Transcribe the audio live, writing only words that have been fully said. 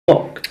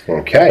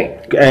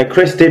Okay.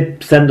 Chris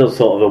did send us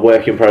sort of a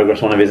work in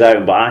progress one of his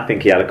own, but I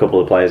think he had a couple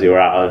of players who were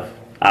out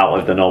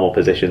of the normal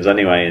positions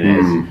anyway in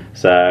his.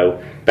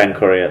 So Ben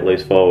Curry at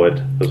loose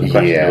forward was a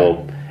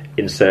questionable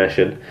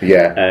insertion.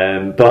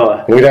 Yeah.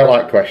 But we don't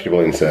like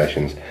questionable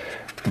insertions.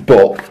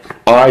 But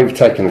I've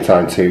taken the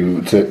time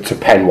to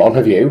pen one.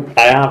 Have you?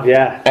 I have,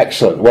 yeah.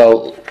 Excellent.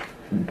 Well,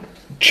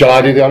 shall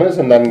I do the honours,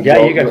 and then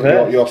you go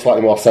first. Your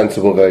slightly more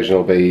sensible version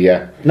will be.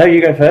 No,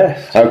 you go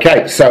first.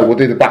 Okay, so we'll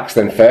do the backs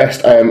then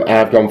first.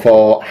 I've gone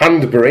for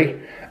Handbury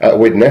at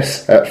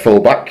Widnes at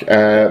fullback,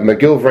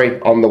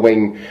 McGilvery on the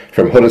wing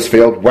from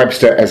Huddersfield,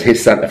 Webster as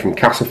his centre from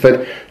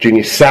Castleford,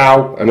 Junior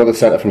Sow, another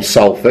centre from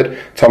Salford,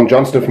 Tom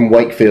Johnston from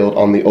Wakefield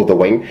on the other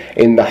wing.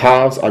 In the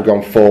halves, I've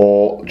gone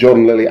for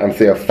Jordan Lilly and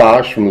Theo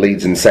Farge from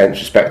Leeds and Saints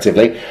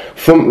respectively.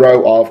 Front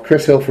row of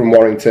Chris Hill from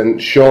Warrington,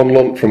 Sean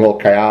Lunt from Hull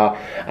KR,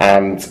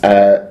 and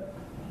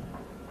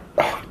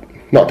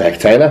not Dave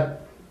Taylor.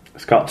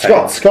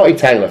 Scotty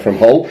Taylor from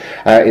Hull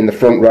in the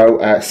front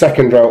row.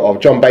 Second row of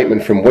John Bateman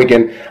from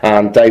Wigan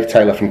and Dave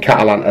Taylor from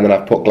Catalan, and then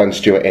I've put Glenn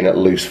Stewart in at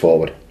loose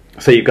forward.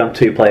 So you've gone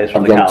two players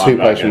from the Catalan Dragons. I've gone two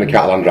players from the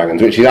Catalan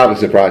Dragons, which is hardly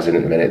surprising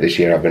at the minute. This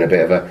year I've been a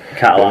bit of a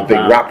big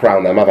wrap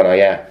round them, haven't I?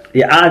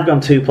 Yeah, I've gone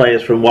two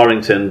players from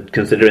Warrington,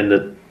 considering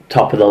the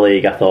top of the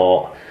league. I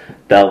thought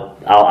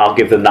I'll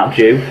give them that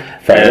due.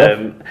 Fair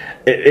enough.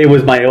 It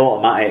was my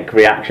automatic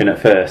reaction at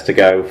first to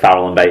go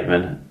Farrell and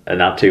Bateman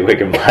and add two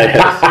Wigan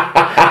players.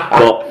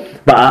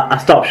 But I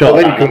stopped short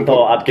of that. I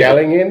thought I'd give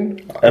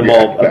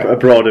a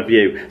broader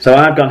view. So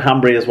I've gone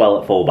Hanbury as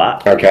well at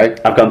fullback. Okay.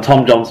 I've gone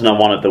Tom Johnson on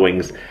one of the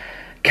wings.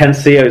 Ken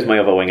Seo's my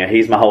other winger.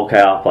 He's my Hull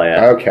KR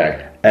player.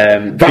 Okay.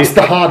 That's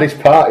the hardest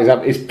part,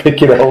 is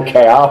picking a Hull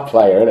KR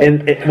player,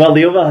 isn't it? Well,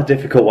 the other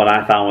difficult one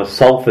I found was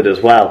Salford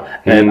as well.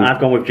 I've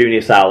gone with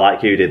Junior Sow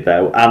like you did,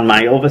 though. And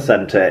my other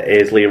centre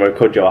is Leroy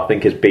Cudjoe. I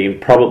think has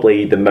been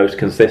probably the most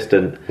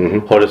consistent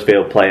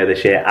Huddersfield player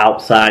this year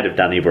outside of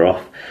Danny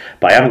Brough.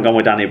 But I haven't gone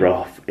with Danny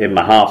Brough in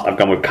my halves. I've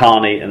gone with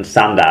Carney and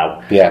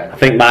Sandow. Yeah. I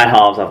think my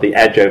halves have the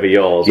edge over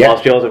yours. Yeah.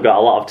 Whilst yours have got a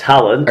lot of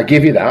talent, I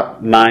give you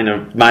that. Mine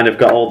have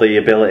got all the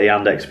ability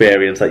and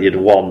experience that you'd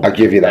want. I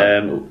give you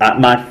that. At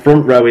my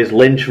front row is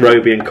Lynch,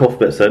 Roby and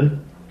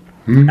Cuthbertson.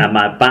 And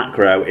my back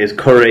row is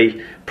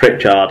Curry,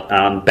 Pritchard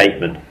and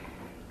Bateman.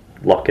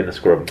 Lock in the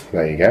scrum.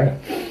 There you go.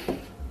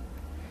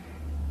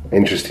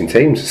 Interesting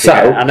teams. So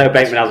I know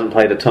Bateman hasn't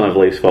played a ton of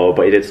loose forward,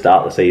 but he did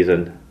start the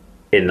season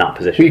in that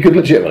position. Well, you could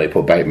legitimately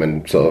put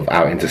Bateman sort of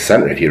out into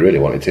centre if you really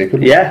wanted to,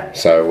 couldn't you? Yeah.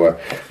 So,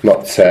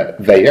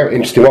 there you go.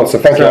 Interesting one. So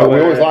thank you. We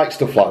always like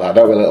stuff like that,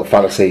 don't we? A little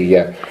fantasy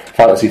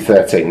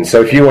 13.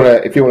 So if you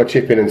want to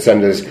chip in and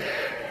send us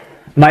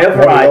my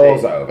other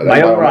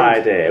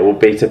idea would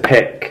be to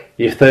pick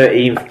your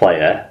 13th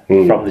player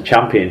from the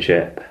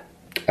Championship.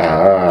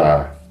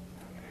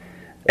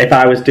 If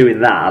I was doing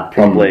that, I'd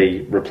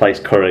probably replace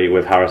Curry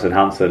with Harrison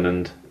Hansen,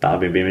 and that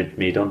would be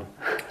me done.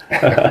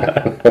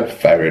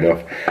 Fair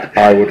enough.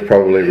 I would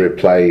probably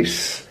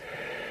replace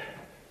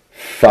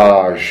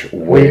Farge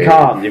with... Well, you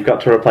can't. You've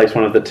got to replace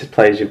one of the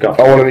players you've got.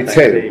 One of the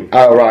two? Team.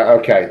 Oh, right,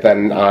 okay.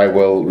 Then I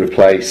will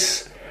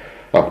replace...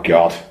 Oh,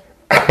 God.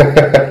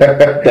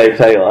 Dave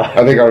Taylor.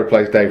 I think I'll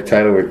replace Dave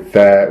Taylor with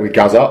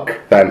Gazok,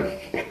 then.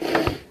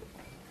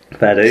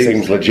 Fair dues.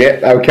 Seems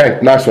legit. Okay,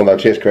 nice one though.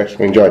 Cheers, Chris.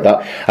 We enjoyed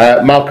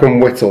that. Malcolm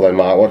Whittle then,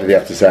 Mark. What did he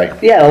have to say?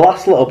 Yeah, the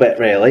last little bit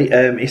really.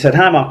 He said,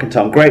 "Hi, Mark and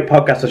Tom. Great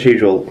podcast as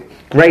usual.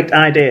 Great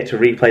idea to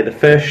replay the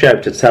first show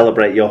to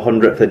celebrate your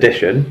 100th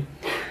edition.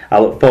 I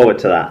look forward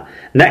to that.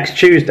 Next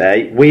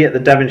Tuesday, we at the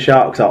Devon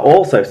Sharks are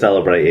also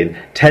celebrating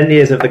 10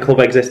 years of the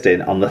club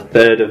existing on the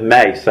 3rd of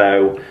May.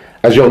 So,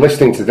 as you're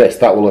listening to this,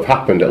 that will have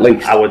happened at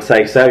least. I would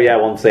say so, yeah.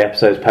 Once the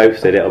episode's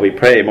posted, it'll be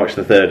pretty much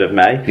the 3rd of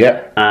May.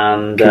 Yeah.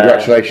 And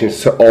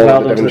congratulations to all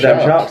well the Devon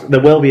Sharks.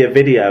 There will be a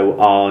video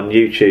on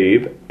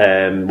YouTube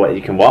where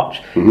you can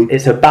watch.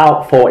 It's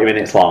about 40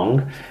 minutes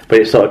long,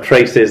 but it sort of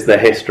traces the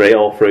history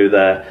all through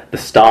the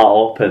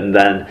start up and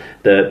then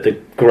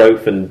the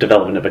growth and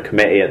development of a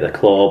committee at the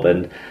club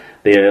and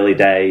the early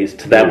days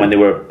to then when they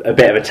were a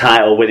bit of a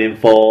title winning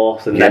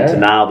force and then to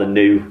now the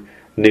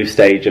new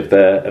stage of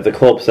the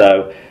club.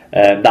 So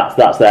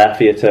that's there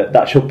for you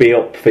that should be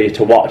up for you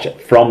to watch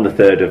from the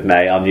 3rd of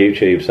May on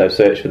YouTube. So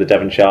search for the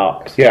Devon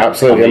Sharks. Yeah,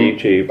 absolutely. On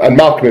YouTube. And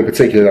Malcolm in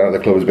particular at the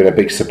club has been a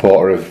big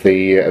supporter of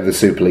the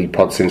Super League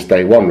pod since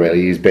day one.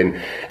 Really, he's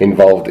been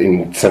involved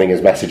in sending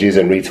us messages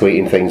and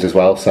retweeting things as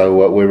well.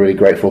 So we're really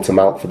grateful to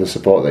Malk for the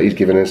support that he's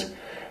given us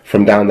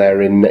from down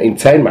there in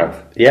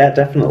Teignmouth. Yeah,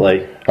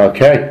 definitely.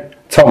 Okay,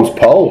 Tom's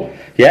poll.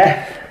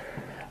 Yeah.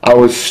 I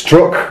was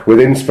struck with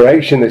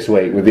inspiration this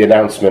week with the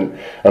announcement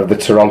of the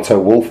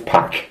Toronto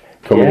Wolfpack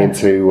coming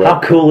into... how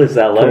cool is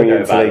that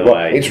logo, by the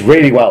way? It's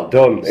really well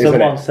done,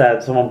 isn't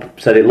it? Someone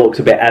said it looks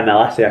a bit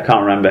MLS-y. I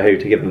can't remember who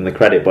to give them the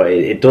credit, but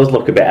it does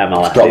look a bit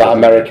MLS-y. It's got that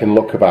American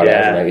look about it,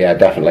 hasn't it? Yeah,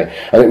 definitely.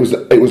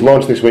 And it was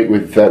launched this week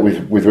with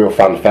real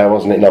fanfare,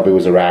 wasn't it? Nobby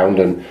was around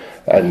and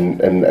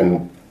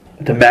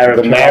the mayor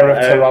of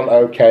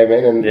Toronto came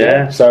in,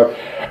 and so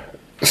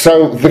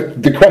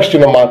the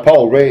question on my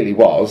poll really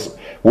was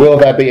will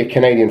there be a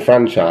Canadian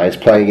franchise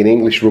playing in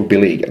English Rugby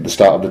League at the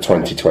start of the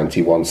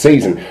 2021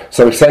 season?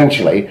 So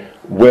essentially,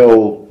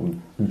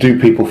 do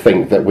people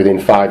think that within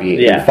 5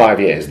 years, in 5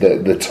 years,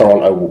 the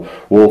Toronto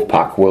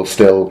Wolfpack will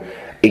still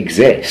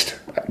exist?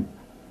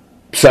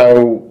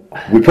 So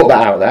we put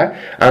that out there,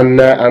 and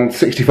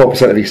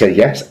 64% of you said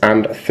yes,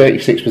 and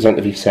 36%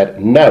 of you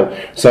said no.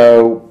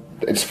 So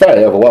it's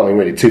fairly overwhelming,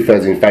 really.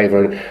 2/3 in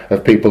favour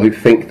of people who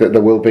think that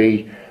there will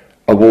be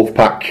a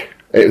Wolfpack,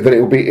 that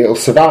it'll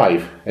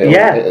survive.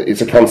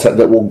 It's a concept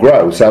that will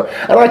grow. So,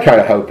 and I kind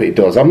of hope it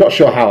does. I'm not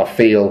sure how I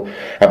feel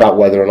about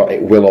whether or not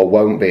it will or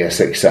won't be a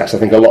success. I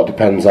think a lot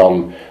depends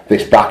on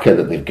this backer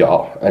that they've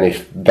got, and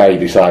if they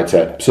decide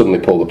to suddenly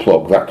pull the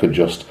plug, that could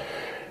just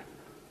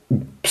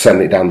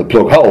send it down the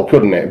plug hole,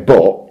 couldn't it?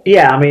 But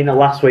yeah, I mean,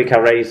 last week I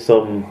raised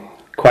some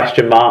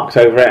question marks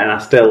over it, and I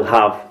still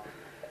have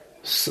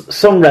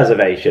some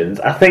reservations.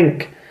 I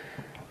think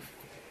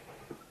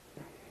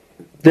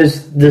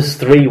there's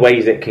 3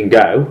 ways it can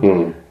go,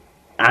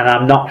 and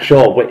I'm not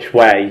sure which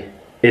way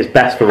is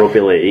best for rugby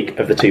league.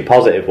 Of the 2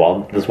 positive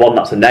ones, there's one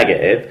that's a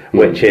negative,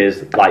 which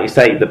is, like you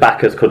say, the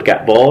backers could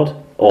get bored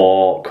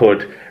or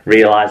could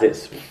realise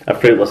it's a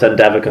fruitless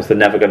endeavour because they're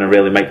never going to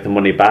really make the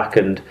money back.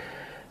 And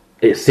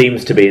it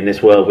seems to be, in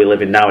this world we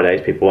live in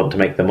nowadays, people want to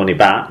make the money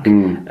back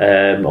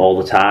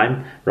all the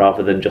time,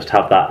 rather than just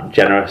have that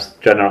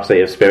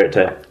generosity of spirit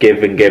to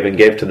give and give and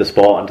give to the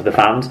sport and to the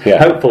fans.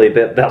 Hopefully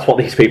that's what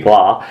these people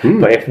are,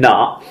 but if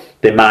not,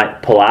 they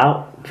might pull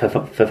out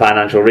for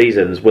financial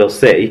reasons. We'll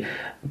see.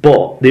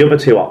 But the other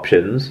 2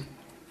 options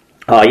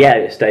are,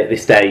 they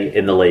stay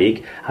in the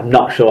league. I'm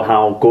not sure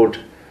how good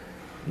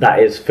that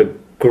is for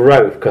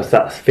growth, because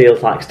that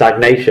feels like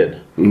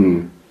stagnation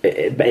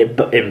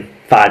in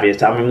 5 years'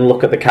 time. I mean,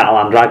 look at the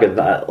Catalan Dragons.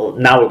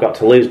 Now we've got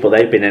to lose, but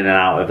they've been in and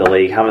out of the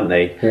league, haven't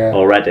they,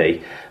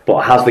 already?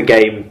 But has the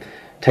game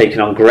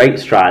taken on great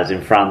strides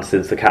in France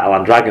since the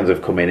Catalan Dragons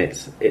have come in?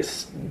 It's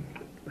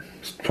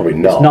probably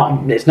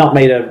not. It's not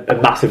made a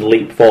massive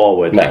leap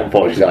forward,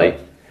 unfortunately.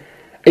 Exactly.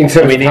 In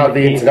terms of how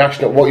the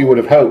international, what you would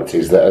have hoped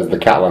is that as the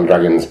Catalan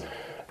Dragons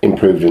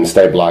improved and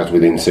stabilised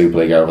within Super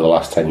League over the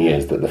last 10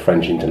 years, that the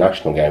French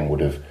international game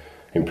would have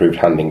improved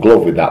hand in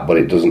glove with that, but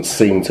it doesn't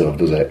seem to have,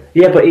 does it?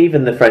 Yeah, but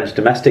even the French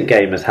domestic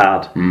game has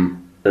had,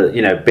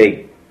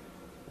 big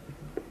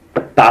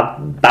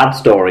bad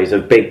stories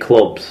of big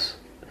clubs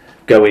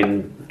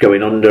going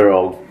under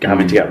or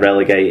having to get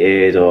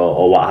relegated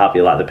or what have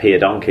you, like the Pia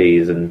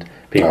Donkeys and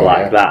people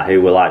that,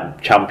 who were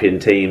like champion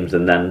teams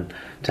and then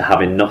to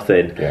having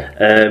nothing.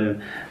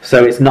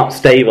 So it's not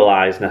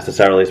stabilised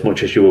necessarily as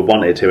much as you would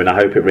want it to, and I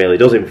hope it really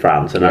does in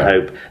France, and I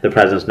hope the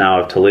presence now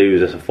of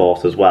Toulouse as a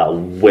force as well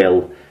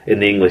will, in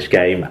the English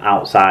game,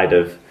 outside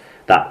of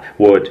that,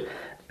 would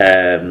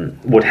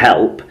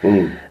help.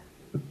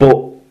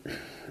 But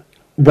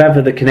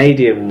whether the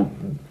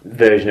Canadian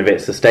version of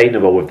it's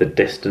sustainable with the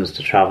distance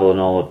to travel and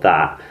all of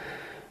that,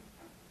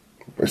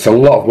 it's a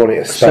lot of money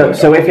to spend.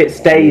 So if it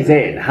stays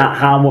in,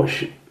 how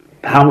much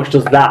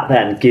does that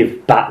then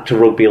give back to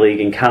rugby league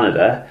in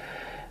Canada,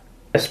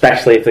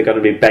 especially if they're going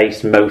to be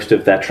based most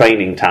of their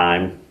training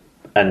time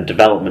and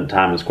development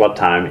time and squad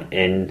time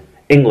in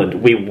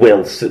England? We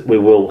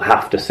will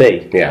have to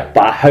see. But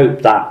I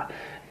hope that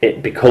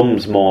it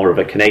becomes more of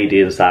a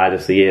Canadian side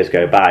as the years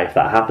go by, if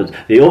that happens.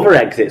 The other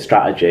exit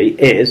strategy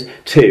is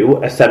to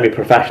a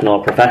semi-professional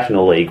or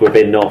professional league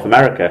within North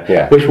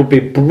America, which would be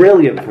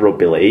brilliant for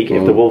rugby league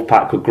if the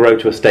Wolfpack could grow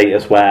to a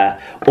status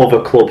where other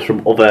clubs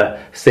from other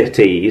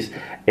cities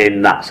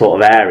in that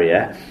sort of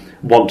area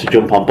want to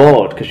jump on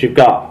board, because you've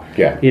got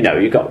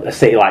you've got a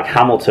city like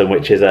Hamilton,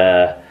 which is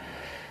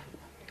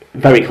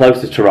very close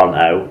to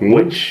Toronto,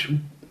 which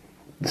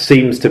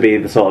seems to be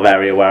the sort of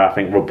area where I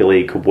think rugby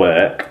league could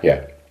work.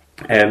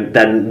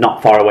 Then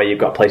not far away you've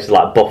got places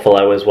like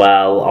Buffalo as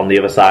well on the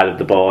other side of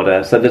the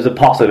border, so there's a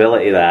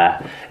possibility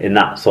there in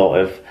that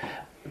sort of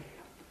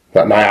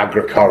that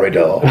Niagara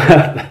corridor.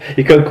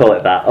 You could call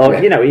it that, or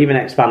even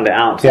expand it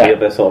out to the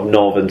other sort of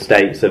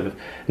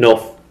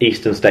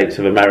northeastern states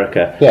of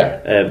America.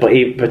 But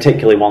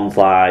particularly ones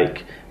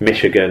like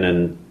Michigan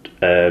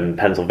and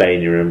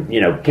Pennsylvania,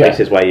 and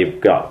places where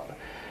you've got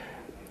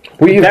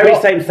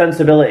same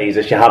sensibilities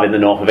as you have in the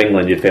north of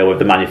England, you'd feel, with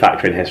the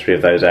manufacturing history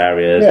of those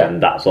areas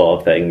and that sort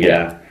of thing.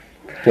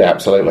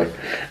 Absolutely.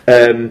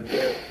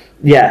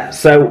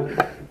 So,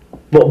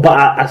 but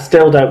I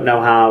still don't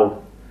know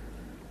how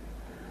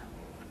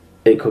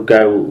it could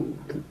go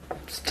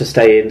to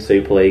stay in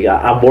Super League.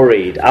 I'm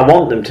worried. I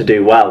want them to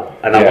do well,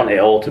 and I want it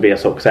all to be a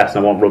success,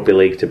 and I want rugby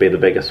league to be the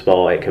biggest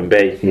sport it can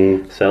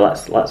be. So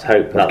let's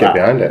hope that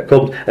behind it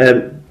comes.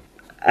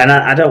 And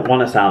I don't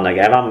want to sound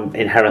negative. I'm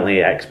inherently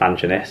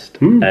expansionist.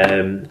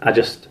 I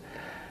just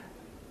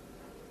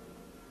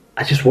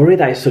worry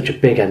that it's such a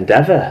big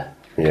endeavour.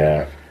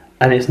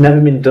 And it's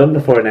never been done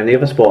before in any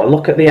other sport.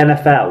 Look at the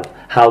NFL,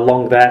 how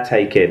long they're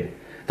taking.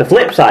 The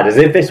flip side is,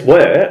 if this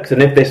works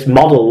and if this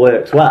model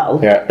works well,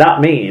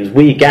 that means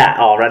we get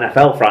our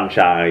NFL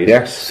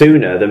franchise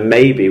sooner than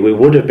maybe we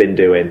would have been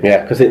doing.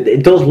 Because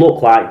it does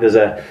look like there's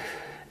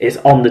it's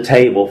on the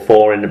table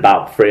for in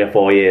about 3 or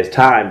 4 years'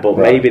 time. But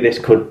maybe this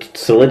could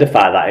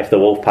solidify that if the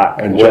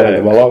Wolfpack and join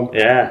them along.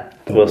 Yeah,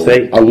 we'll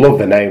see. I love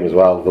the name as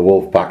well, the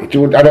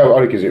Wolfpack. I know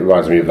only because it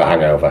reminds me of The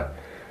Hangover.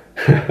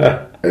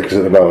 Because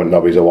at the moment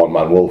nobody's a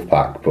one-man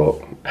Wolfpack,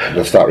 but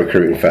they'll start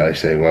recruiting fairly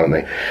soon, won't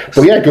they?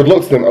 But yeah, good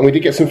luck to them. And we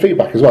did get some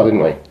feedback as well,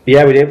 didn't we?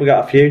 Yeah, we did. We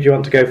got a few. Do you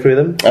want to go through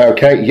them?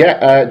 Okay,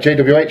 yeah.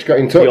 JWH got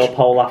in touch. Your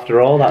poll,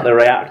 after all, that they're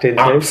reacting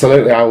to.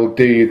 Absolutely. I will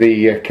do you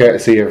the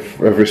courtesy of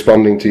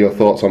responding to your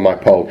thoughts on my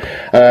poll.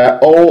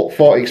 All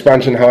for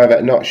expansion,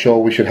 however, not sure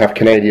we should have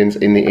Canadians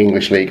in the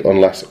English League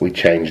unless we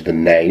change the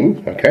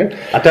name. Okay.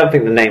 I don't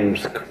think the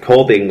name's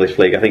called the English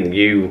League. I think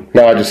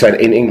No, I just said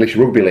in English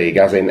Rugby League,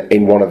 as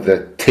in one of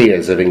the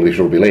tiers of English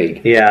Rugby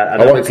League. Yeah.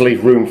 I wanted to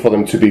leave room for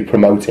them to be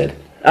promoted.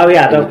 Oh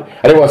yeah, I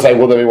didn't want to say,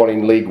 will there be one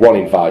in League One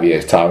in 5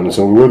 years' time? And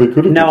so, well, they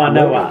could have. No, I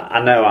know.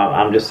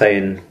 I'm just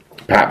saying.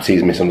 Perhaps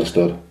he's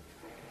misunderstood.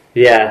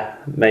 Yeah,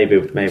 maybe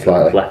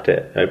I've left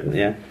it open.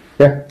 Yeah.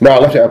 Yeah. No, I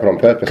left it open on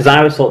purpose. Because I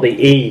always thought the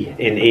E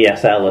in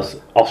ESL,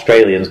 as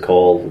Australians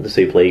call the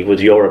Super League,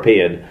 was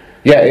European.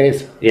 Yeah, it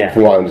is. Yeah.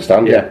 From what I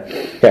understand.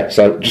 Yeah.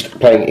 So just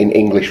playing in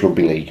English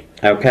Rugby League.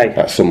 Okay.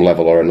 At some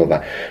level or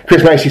another.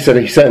 Chris Macy said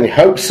he certainly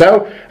hopes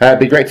so. It'd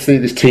be great to see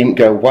this team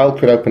go well.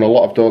 Could open a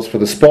lot of doors for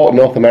the sport.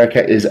 North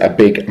America is a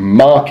big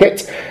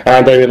market.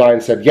 And David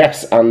Lyons said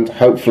yes, and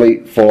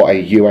hopefully for a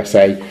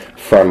USA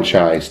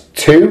franchise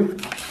too.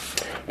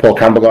 Paul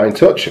Campbell got in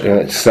touch, and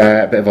it's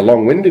a bit of a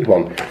long-winded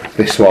one,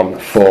 this one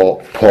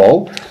for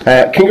Paul.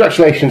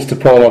 Congratulations to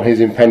Paul on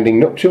his impending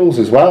nuptials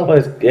as well.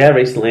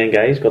 Recently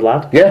engaged, good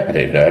lad. Yeah, I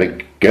didn't know he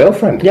had a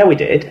girlfriend. Yeah, we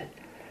did.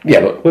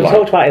 Yeah, but we've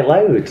talked about it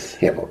loads.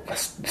 Yeah, but that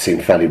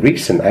seemed fairly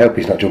recent. I hope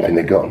he's not jumping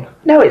the gun.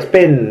 No, it's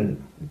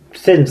been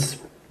since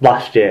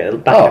last year,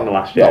 back in the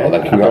last year, well,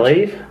 then, I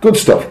believe. Good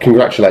stuff.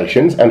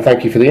 Congratulations, and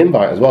thank you for the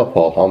invite as well,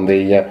 Paul, on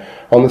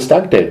the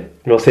stag do.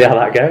 We'll see how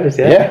that goes,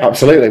 yeah. Yeah,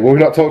 absolutely. Well,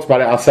 we've not talked about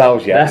it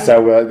ourselves yet,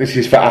 so this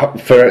is for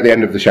at the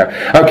end of the show.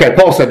 Okay,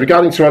 Paul said,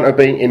 regarding Toronto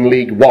being in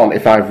League One,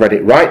 if I've read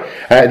it right,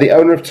 the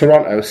owner of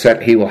Toronto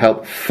said he will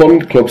help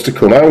fund clubs to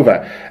come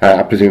over.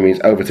 I presume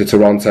he's over to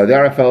Toronto. The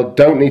RFL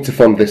don't need to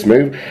fund this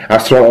move,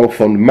 as Toronto will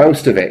fund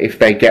most of it. If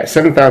they get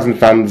 7,000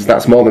 fans,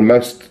 that's more than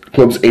most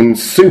clubs in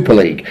Super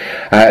League.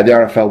 The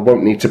RFL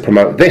won't need to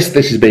promote this.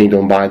 This is being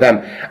done by them.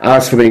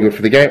 As for being good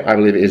for the game, I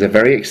believe it is a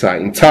very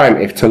exciting time.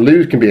 If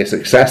Toulouse can be a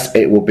success,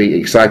 it will be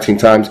exciting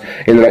times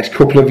in the next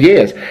couple of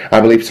years. I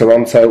believe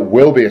Toronto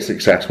will be a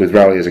success with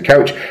Rowley as a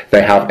coach.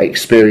 They have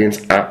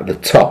experience at the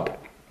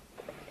top.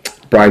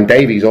 Brian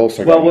Davies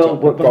also. Before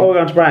we go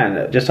on to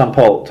Brian, just on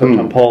Paul, touch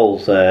on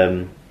Paul's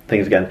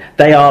things again.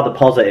 They are the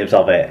positives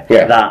of it.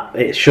 Yeah. That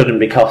it shouldn't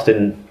be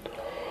costing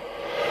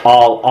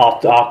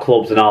our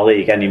clubs and our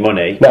league any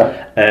money.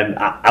 No.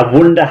 I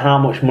wonder how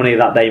much money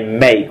that they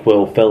make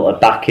will filter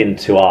back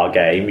into our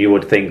game. You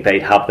would think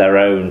they'd have their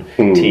own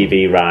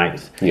TV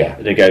rights,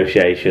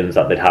 negotiations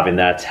that they'd have in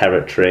their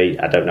territory.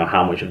 I don't know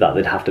how much of that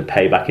they'd have to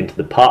pay back into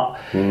the pot.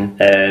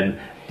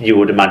 You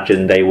would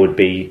imagine they would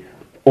be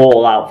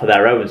all out for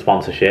their own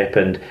sponsorship,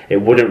 and it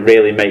wouldn't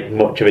really make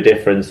much of a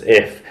difference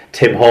if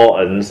Tim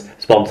Hortons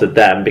sponsored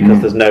them, because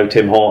there's no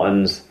Tim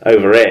Hortons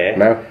over here.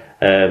 No.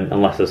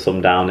 Unless there's some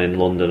down in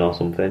London or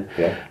something.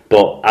 Yeah.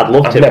 But I'd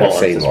love Tim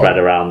Hortons to spread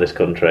around this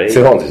country.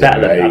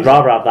 I'd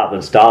rather have that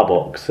than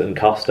Starbucks and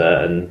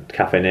Costa and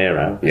Cafe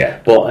Nero. Yeah.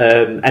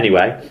 But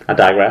anyway, I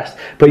digress.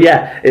 But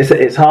yeah,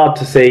 it's hard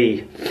to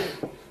see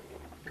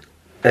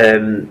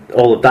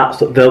all of that.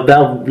 So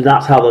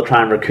that's how they'll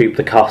try and recoup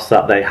the costs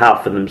that they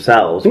have for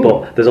themselves.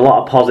 But there's a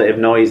lot of positive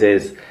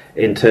noises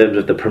in terms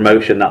of the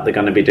promotion that they're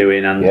going to be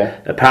doing, and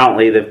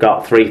apparently they've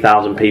got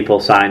 3,000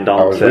 people signed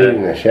on. I was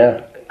reading this,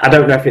 I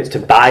don't know if it's to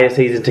buy a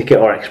season ticket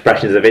or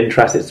expressions of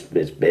interest.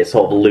 It's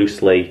sort of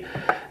loosely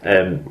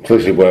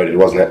worded,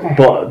 wasn't it?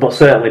 But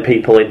certainly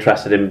people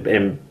interested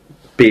in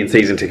being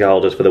season ticket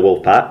holders for the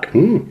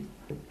Wolfpack.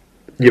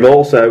 You've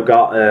also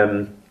got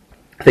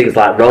things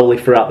like Rowley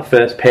throughout the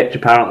first pitch,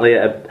 apparently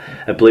at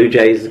a Blue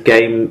Jays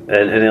game,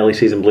 an early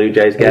season Blue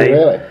Jays game.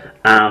 Oh, really?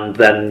 And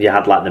then you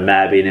had like the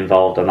mayor being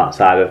involved on that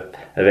side of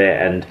it,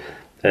 and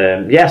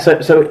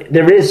so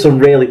there is some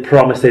really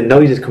promising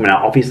noises coming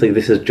out. Obviously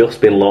this has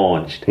just been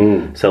launched,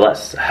 so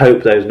let's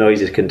hope those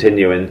noises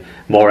continue and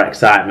more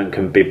excitement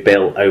can be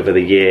built over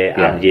the year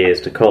and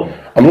years to come.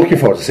 I'm looking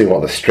forward to seeing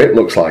what the strip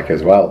looks like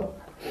as well.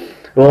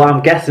 Well,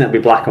 I'm guessing it'll be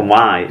black and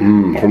white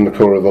from the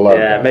colour of the logo.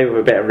 Yeah, maybe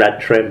with a bit of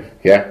red trim.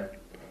 Yeah,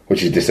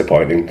 which is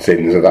disappointing,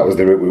 since that was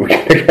the route we were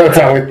going to go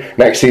down with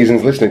next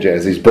season's listener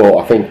jerseys. But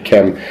I think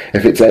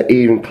if it's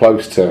even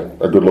close to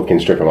a good-looking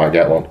strip, I might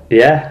get one.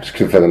 Yeah. Just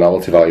for the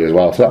novelty value as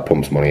well. So that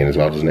pumps money in as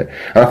well, doesn't it?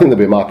 And I think there'll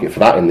be a market for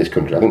that in this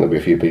country. I think there'll be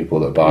a few people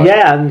that buy.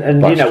 Yeah,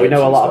 and we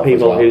know a lot of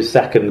people whose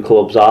second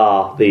clubs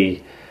are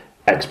the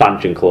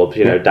expansion clubs.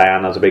 You know,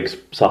 Diane has a big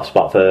soft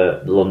spot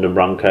for the London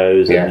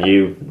Broncos, and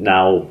you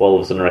now all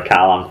of a sudden are a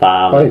Carlisle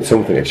fan. I need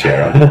something to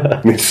cheer on.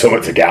 I need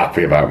something to get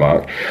happy about,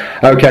 Mark.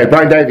 Okay,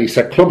 Brian Davies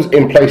said clubs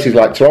in places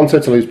like Toronto,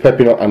 Toulouse,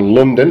 Perpignan and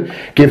London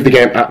give the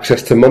game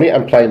access to money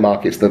and play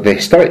markets that the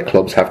historic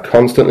clubs have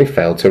constantly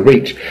failed to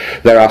reach.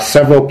 There are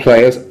several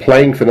players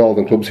playing for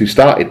northern clubs who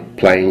started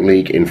playing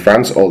league in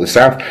France or the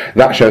south.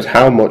 That shows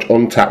how much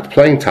untapped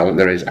playing talent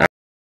there is